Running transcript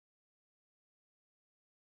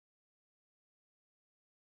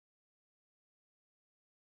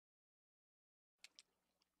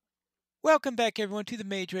Welcome back, everyone, to the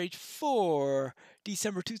Mage Rage for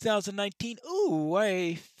December 2019. Ooh,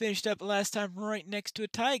 I finished up last time right next to a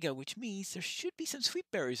taiga, which means there should be some sweet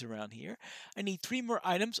berries around here. I need 3 more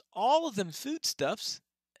items, all of them foodstuffs.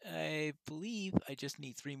 I believe I just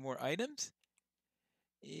need 3 more items.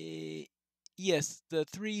 Yes, the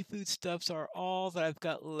 3 foodstuffs are all that I've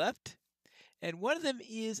got left. And one of them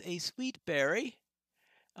is a sweet berry.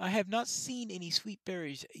 I have not seen any sweet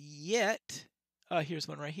berries yet. Here's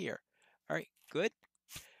one right here. All right, good.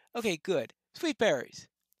 Okay, good. Sweet berries.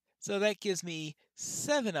 So that gives me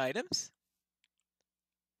 7 items.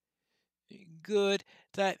 Good.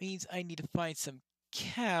 That means I need to find some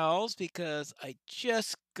cows because I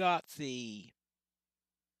just got the...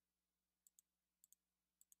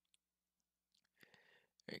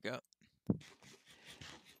 There you go.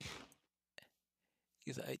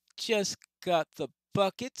 Because I just got the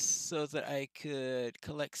buckets so that I could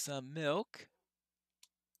collect some milk.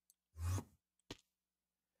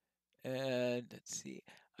 And let's see.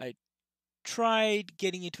 I tried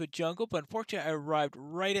getting into a jungle, but unfortunately I arrived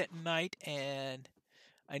right at night, and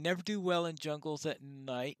I never do well in jungles at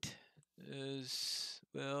night.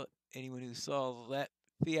 Well, anyone who saw that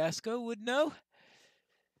fiasco would know.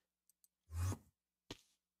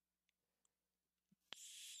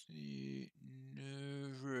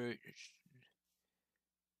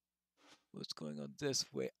 What's going on this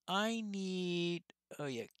way? I need, oh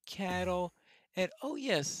yeah, cattle. And oh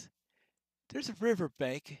yes, there's a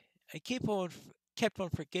riverbank. I kept on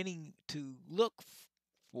forgetting to look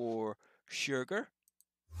for sugar.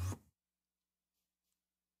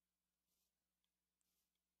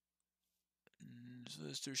 So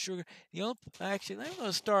there's sugar. Actually, I'm going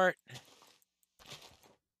to start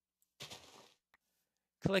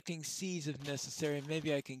collecting seeds if necessary.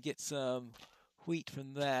 Maybe I can get some wheat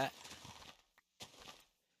from that.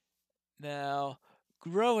 Now,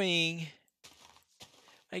 growing,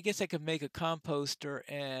 I guess I could make a composter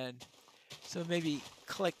and so maybe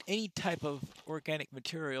collect any type of organic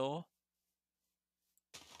material.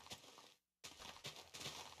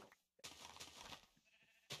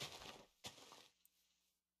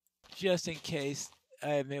 Just in case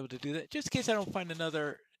I'm able to do that. Just in case I don't find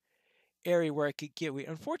another area where I could get wheat.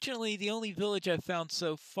 Unfortunately, the only village I've found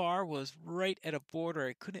so far was right at a border.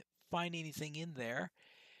 I couldn't find anything in there,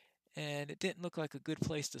 and it didn't look like a good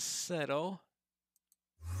place to settle.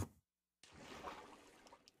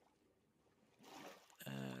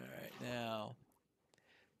 Alright, now.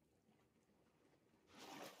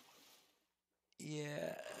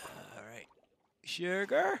 Yeah, alright.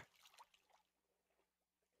 Sugar?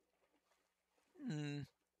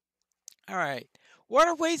 Alright.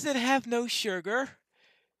 Waterways that have no sugar.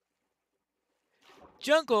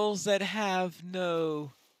 Jungles that have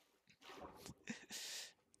no...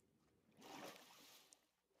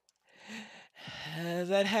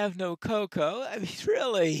 that have no cocoa. I mean,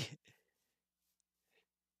 really.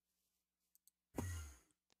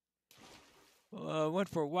 Went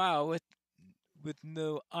for a while with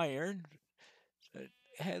no iron.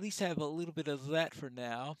 At least have a little bit of that for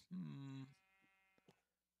now.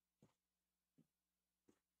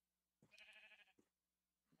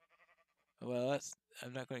 Well,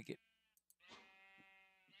 I'm not going to get...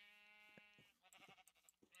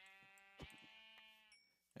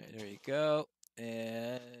 Right, there you go.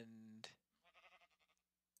 And...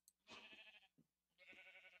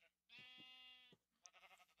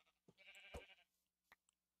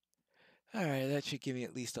 Alright, that should give me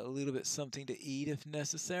at least a little bit something to eat if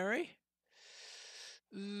necessary.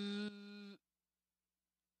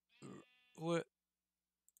 What?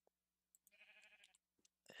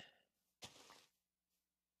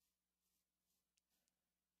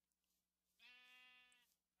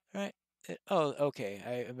 Alright. Oh, okay.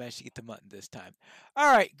 I managed to get the mutton this time.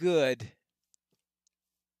 Alright, good.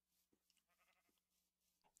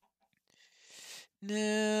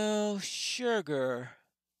 Now, sugar.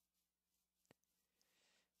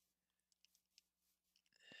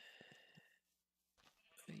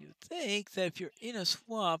 You'd think that if you're in a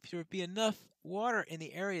swamp, there would be enough water in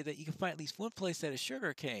the area that you can find at least one place that has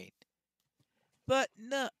sugar cane. But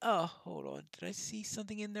no. Oh, hold on. Did I see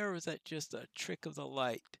something in there, or was that just a trick of the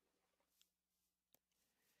light?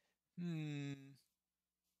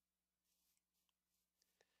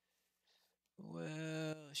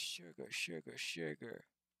 Well, sugar. Sugar.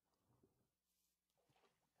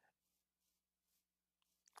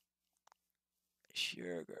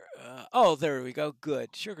 Oh, there we go.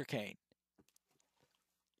 Good. Sugar cane.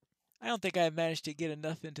 I don't think I managed to get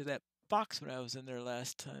enough into that box when I was in there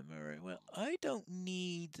last time. All right. Well, I don't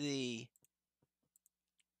need the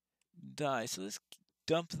dye, so let's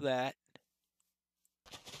dump that.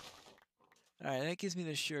 Alright, that gives me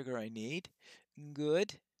the sugar I need.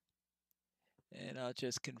 Good. And I'll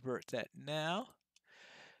just convert that now.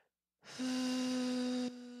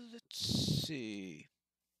 Let's see.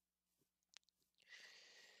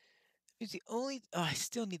 It's the only... Oh, I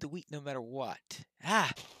still need the wheat no matter what.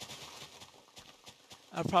 Ah!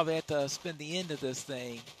 I'll probably have to spend the end of this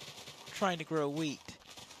thing trying to grow wheat.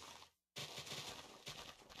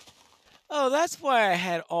 Oh, that's why I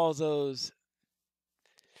had all those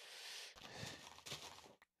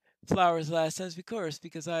flowers last time, of course,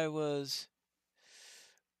 because I was...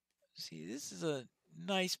 See, this is a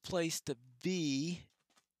nice place to be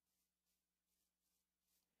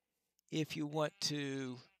if you want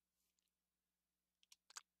to...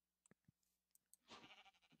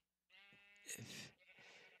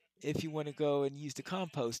 If you want to go and use the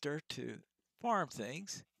composter to farm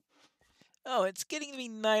things. Oh, it's getting to be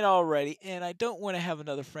night already, and I don't want to have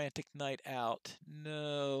another frantic night out.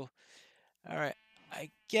 No. All right.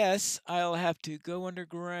 I guess I'll have to go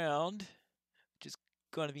underground, which is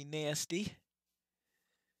going to be nasty.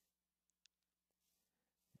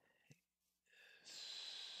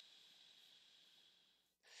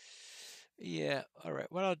 Yeah, all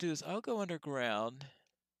right. What I'll do is I'll go underground.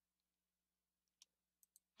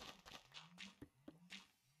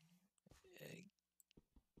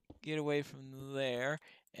 Get away from there.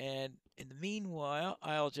 And in the meanwhile,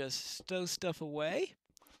 I'll just stow stuff away.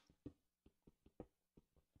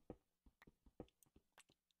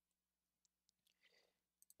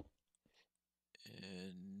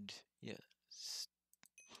 And yeah.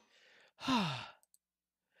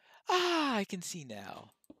 I can see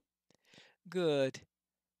now. Good.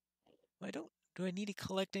 Do I need to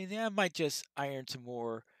collect anything? I might just iron some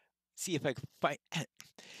more. See if I can find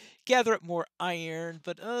gather up more iron,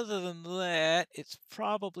 but other than that, it's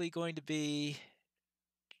probably going to be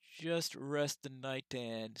just rest the night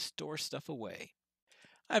and store stuff away.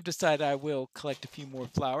 I've decided I will collect a few more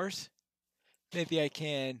flowers. Maybe I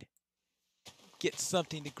can get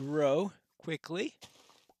something to grow quickly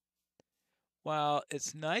while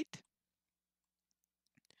it's night.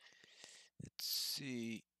 Let's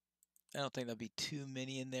see. I don't think there'll be too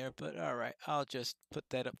many in there, but all right, I'll just put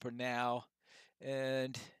that up for now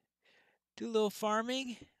and do a little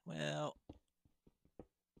farming. Well,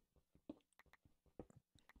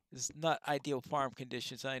 it's not ideal farm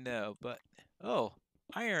conditions, I know, but oh,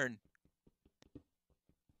 iron.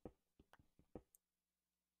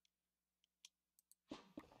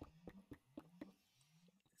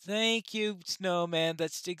 Thank you, Snowman.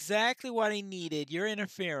 That's exactly what I needed. Your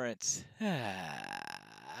interference.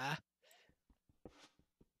 Ah.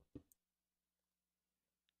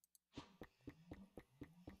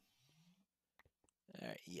 All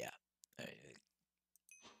right, yeah. All right.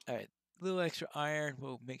 All right. A little extra iron.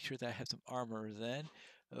 We'll make sure that I have some armor then.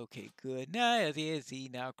 Okay, good. Now, see,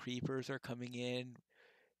 now creepers are coming in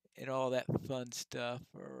and all that fun stuff.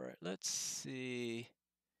 All right, let's see.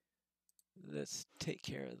 Let's take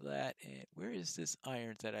care of that. And where is this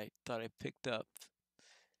iron that I thought I picked up?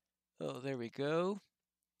 Oh, there we go.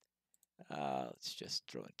 Let's just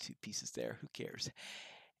throw in 2 pieces there. Who cares?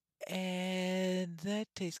 And that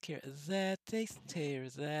takes care of that. Takes care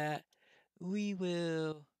of that. We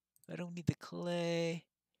will... I don't need the clay.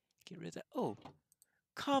 Get rid of that. Oh,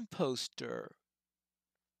 composter.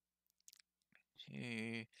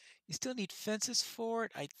 You still need fences for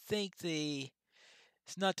it? I think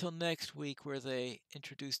it's not till next week where they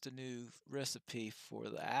introduced a new recipe for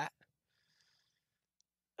that.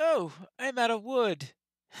 Oh, I'm out of wood.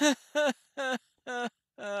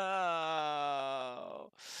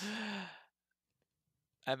 Oh.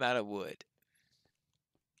 I'm out of wood.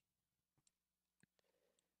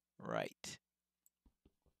 Right.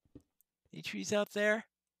 Any trees out there?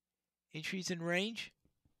 Any trees in range?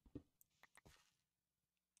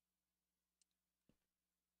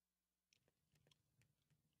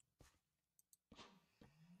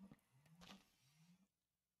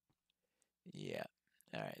 Yeah.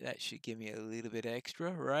 All right, that should give me a little bit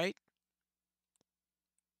extra, right?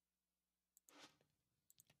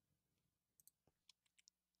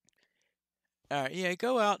 All right, yeah,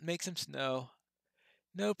 go out and make some snow.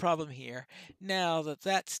 No problem here. Now that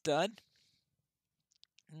that's done,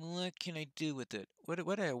 what can I do with it? What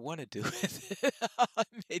do I want to do with it?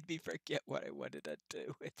 It made me forget what I wanted to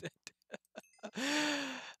do with it.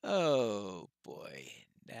 Oh boy.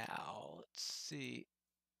 Now, let's see.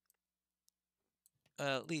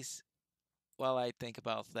 At least while I think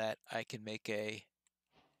about that, I can make a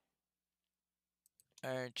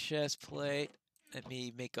iron chest plate. Let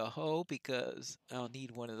me make a hoe because I'll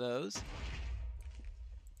need one of those.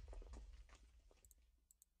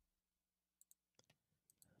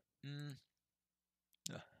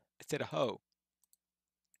 instead of hoe.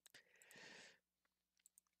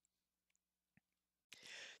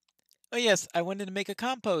 Oh yes, I wanted to make a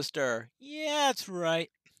composter. Yeah, that's right.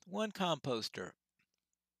 One composter.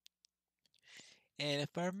 And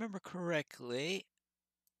if I remember correctly,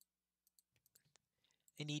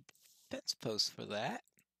 I need fence posts for that.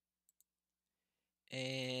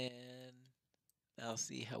 And I'll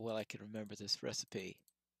see how well I can remember this recipe.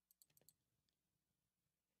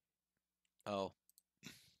 Oh.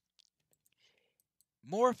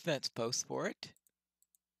 More fence posts for it.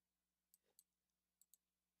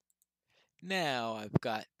 Now I've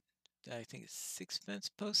got, I think it's 6 fence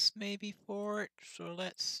posts maybe for it. So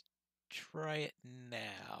let's try it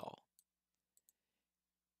now.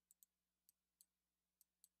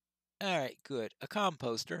 All right, good. A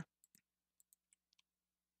composter.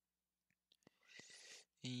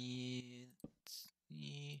 And,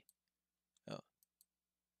 oh,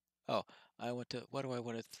 oh, what do I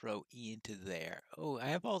want to throw into there? Oh, I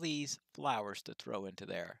have all these flowers to throw into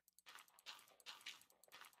there.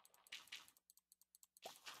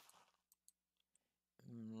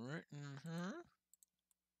 Mm-hmm.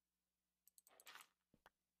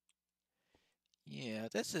 Yeah,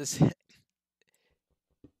 this is this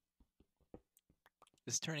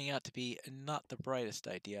is turning out to be not the brightest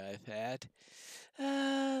idea I've had.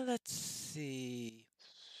 Let's see.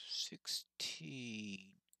 16.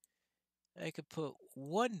 I could put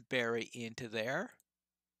 1 berry into there.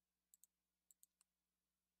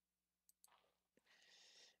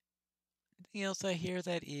 Anything else I hear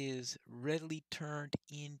that is readily turned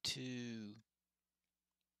into...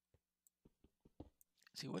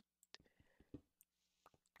 Let's see, what...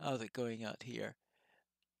 Oh, they're going out here.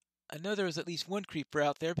 I know there was at least 1 creeper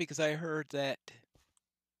out there because I heard that...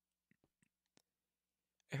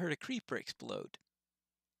 I heard a creeper explode.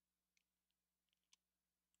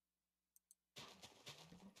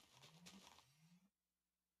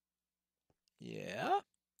 Yeah.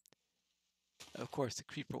 Of course, the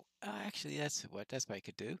creeper... actually, that's what I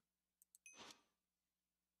could do.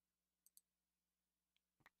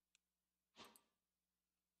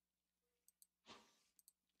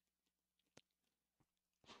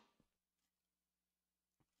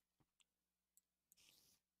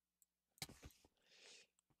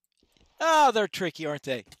 Oh, they're tricky, aren't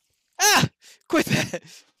they? Ah! Quit that!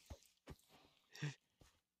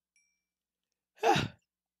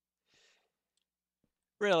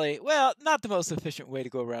 Really? Well, not the most efficient way to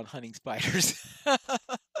go around hunting spiders.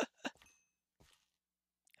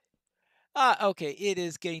 Okay, it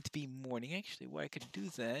is getting to be morning. Actually, what I could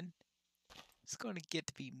do then, it's going to get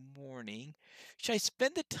to be morning. Should I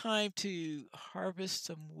spend the time to harvest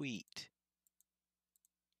some wheat?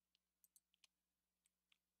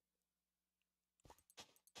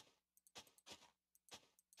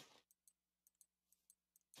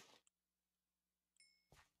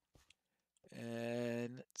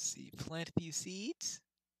 And let's see, plant a few seeds.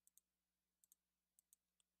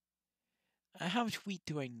 How much wheat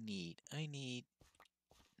do I need? I need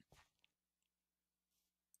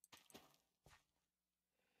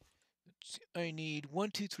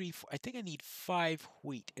 1, 2, 3, 4. I think I need 5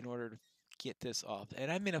 wheat in order to get this off.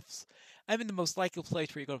 And I'm in the most likely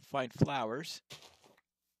place where you're going to find flowers.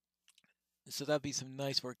 So that'd be some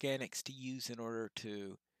nice organics to use in order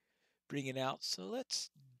to bring it out. So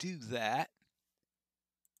let's do that.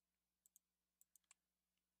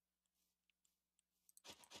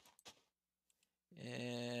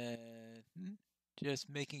 And just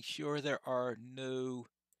making sure there are none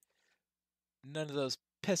of those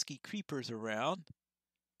pesky creepers around.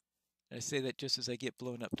 I say that just as I get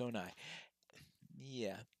blown up, don't I?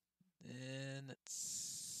 Yeah. And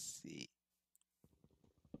let's see.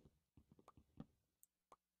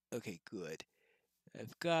 Okay, good.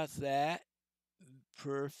 I've got that.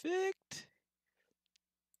 Perfect.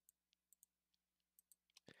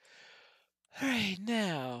 All right,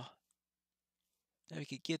 now we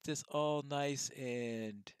could get this all nice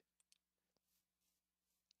and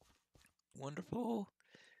wonderful.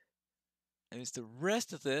 And it's the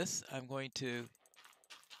rest of this I'm going to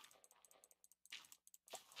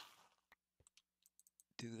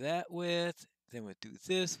do that with. Then we'll do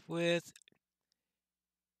this with.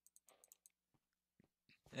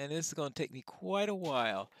 And this is going to take me quite a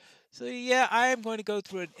while. So yeah, I am going to go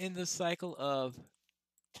through an endless cycle of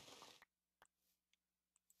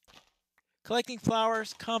collecting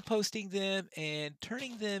flowers, composting them, and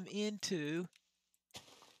turning them into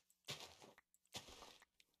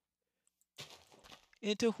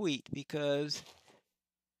wheat, because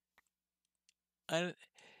I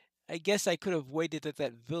guess I could have waited at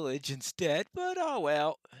that village instead, but oh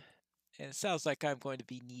well. And it sounds like I'm going to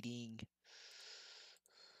be needing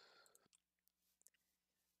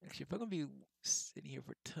Actually, if I'm going to be sitting here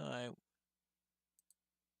for time...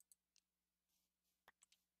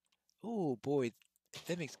 Oh, boy.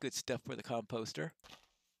 That makes good stuff for the composter.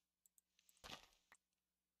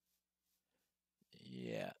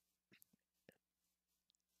 Yeah.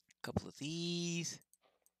 A couple of these.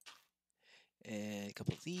 And a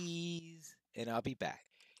couple of these. And I'll be back.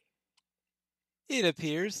 It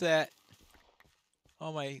appears that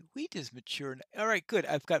all my wheat is mature. All right, good.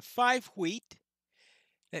 I've got 5 wheat.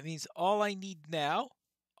 That means all I need now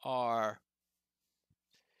are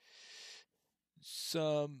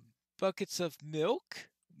some buckets of milk.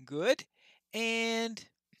 Good. And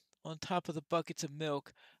on top of the buckets of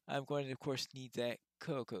milk, I'm going to, of course, need that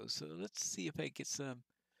cocoa. So let's see if I get some.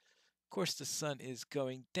 Of course, the sun is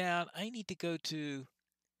going down. I need to go to,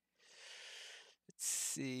 let's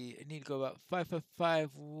see, I need to go about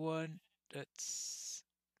 5551. That's,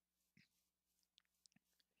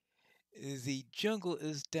 the jungle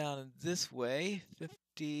is down this way,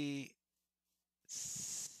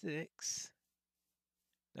 56.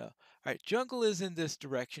 No. All right, jungle is in this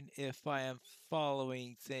direction if I am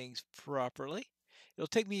following things properly. It'll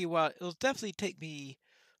take me a while. It'll definitely take me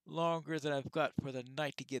longer than I've got for the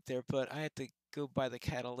night to get there, but I have to go buy the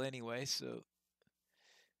cattle anyway, so...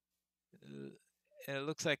 and it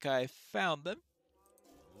looks like I found them.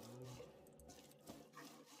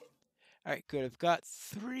 All right, good. I've got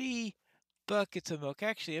 3 buckets of milk.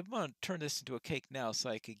 Actually, I'm going to turn this into a cake now so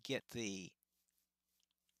I could get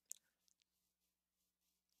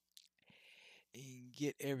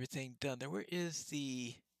everything done there. Where is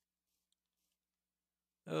the...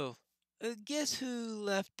 Oh, guess who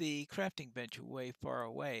left the crafting bench way far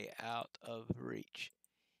away out of reach?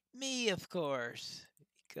 Me, of course,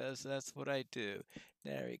 because that's what I do.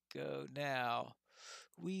 There we go. Now,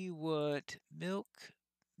 we want milk,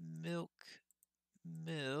 milk,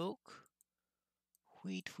 milk,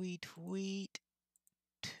 wheat, wheat, wheat,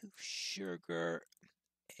 2 sugar,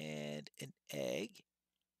 and an egg.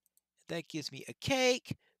 That gives me a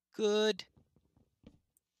cake. Good.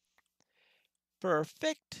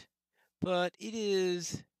 Perfect. But it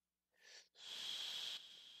is...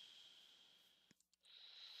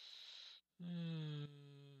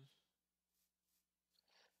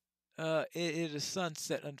 it is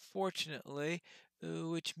sunset, unfortunately,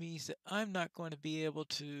 which means that I'm not going to be able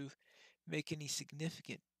to make any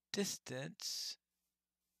significant distance.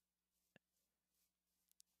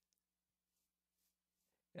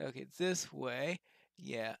 Okay, this way.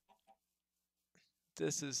 Yeah.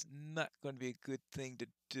 This is not going to be a good thing to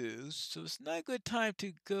do. So it's not a good time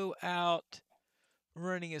to go out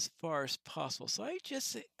running as far as possible. So I'm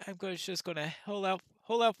just going to hold out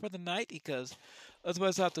for the night, because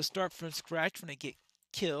otherwise I'll have to start from scratch when I get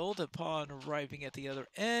killed upon arriving at the other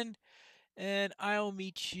end, and I'll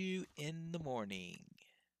meet you in the morning.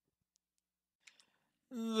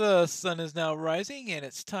 The sun is now rising, and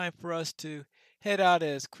it's time for us to head out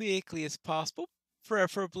as quickly as possible,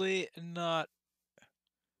 preferably not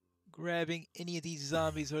grabbing any of these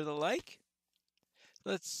zombies or the like.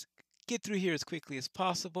 Let's get through here as quickly as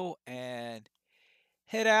possible and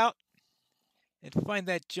head out and find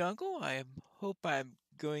that jungle. I hope I'm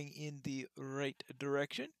going in the right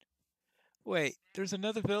direction. Wait, there's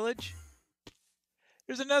another village?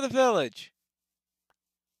 There's another village!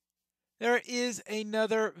 There is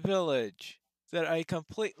another village that I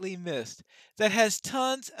completely missed that has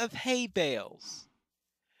tons of hay bales.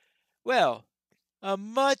 Well, a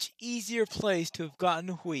much easier place to have gotten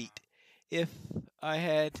wheat if I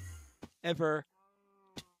had ever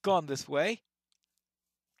gone this way.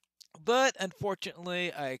 But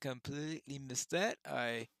unfortunately, I completely missed that.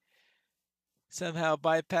 I somehow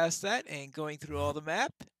bypassed that and going through all the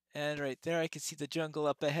map. And right there, I can see the jungle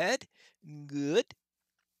up ahead. Good.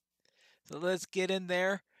 So let's get in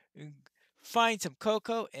there and find some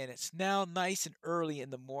cocoa. And it's now nice and early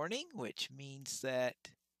in the morning, which means that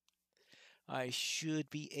I should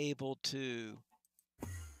be able to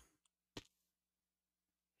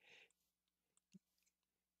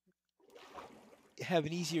have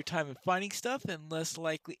an easier time in finding stuff and less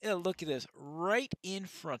likely... Oh, look at this, right in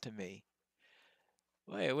front of me.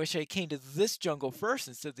 Boy, I wish I came to this jungle first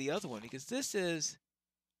instead of the other one, because this is...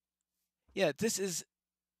 Yeah, this is...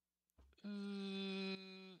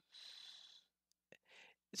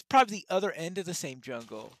 it's probably the other end of the same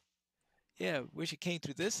jungle. Yeah, wish it came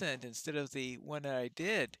through this end instead of the one that I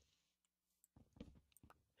did.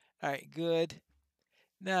 Alright, good.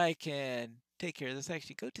 Now I can take care of this.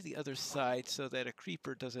 Actually, go to the other side so that a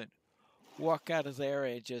creeper doesn't walk out of there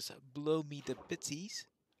and just blow me to bitsies.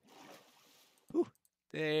 Whew.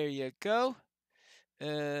 There you go.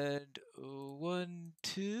 And 1,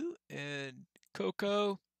 2, and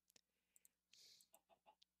cocoa.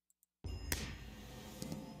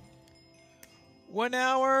 1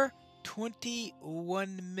 hour,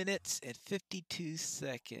 21 minutes, and 52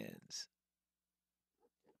 seconds.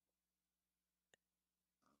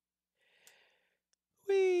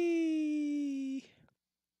 Whee!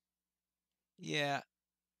 Yeah.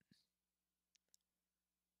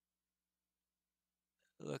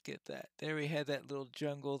 Look at that. There we had that little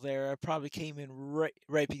jungle there. I probably came in right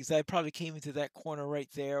because I probably came into that corner right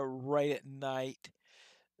there right at night.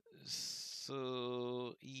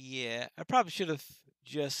 So yeah, I probably should have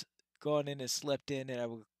just gone in and slept in, and I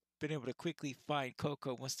would have been able to quickly find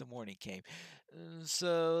Coco once the morning came.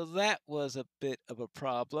 So that was a bit of a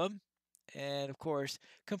problem. And of course,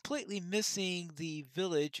 completely missing the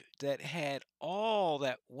village that had all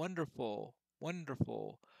that wonderful,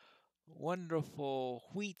 wonderful, wonderful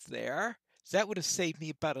wheat there. So that would have saved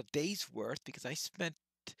me about a day's worth because I spent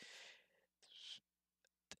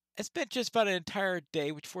just about an entire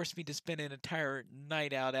day, which forced me to spend an entire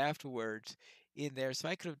night out afterwards in there. So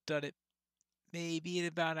I could have done it maybe in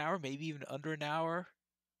about an hour, maybe even under an hour,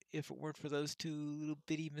 if it weren't for those two little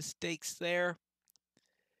bitty mistakes there.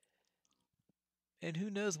 And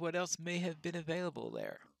who knows what else may have been available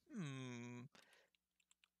there.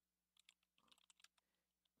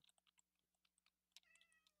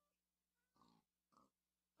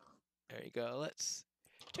 There you go. Let's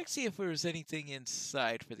check see if there's anything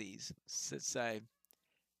inside for these, since I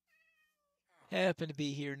happen to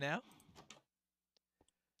be here now.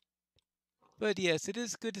 But yes, it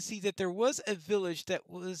is good to see that there was a village that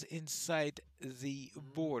was inside the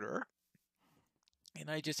border. And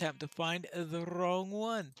I just happened to find the wrong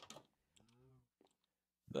one.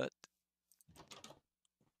 But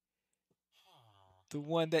the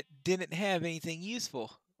one that didn't have anything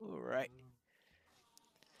useful. All right.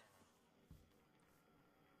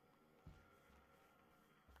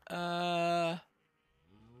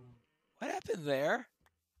 What happened there?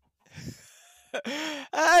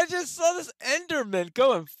 I just saw this Enderman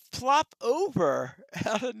go and flop over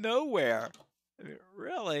out of nowhere. I mean,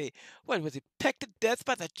 really? What, was he pecked to death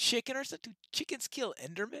by the chicken or something? Do chickens kill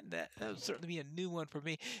Endermen? That would certainly be a new one for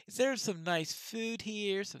me. Is there some nice food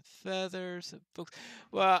here? Some feathers, some books?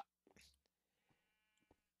 Well,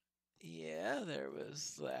 yeah, there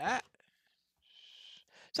was that.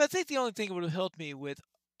 So I think the only thing it would have helped me with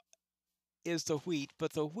is the wheat,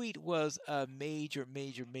 but the wheat was a major,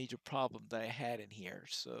 major, major problem that I had in here.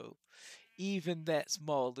 So even that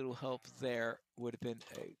small little help there would have been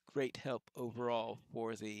a great help overall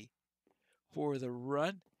for the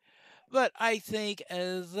run. But I think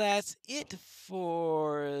that's it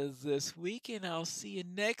for this week, and I'll see you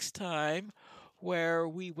next time where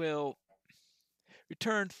we will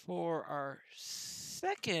return for our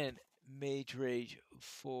second Mage Rage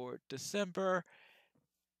for December.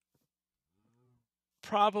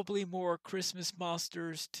 Probably more Christmas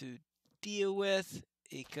monsters to deal with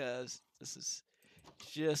because this is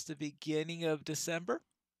just the beginning of December.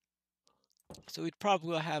 So we'd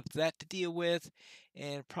probably have that to deal with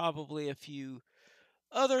and probably a few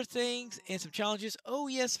other things and some challenges. Oh,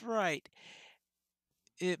 yes, right.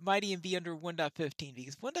 It might even be under 1.15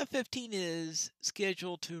 because 1.15 is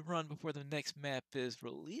scheduled to run before the next map is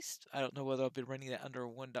released. I don't know whether I'll be running that under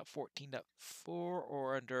 1.14.4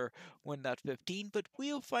 or under 1.15, but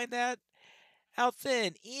we'll find that out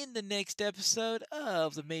then in the next episode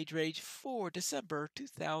of the Mage Rage for December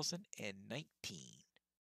 2019.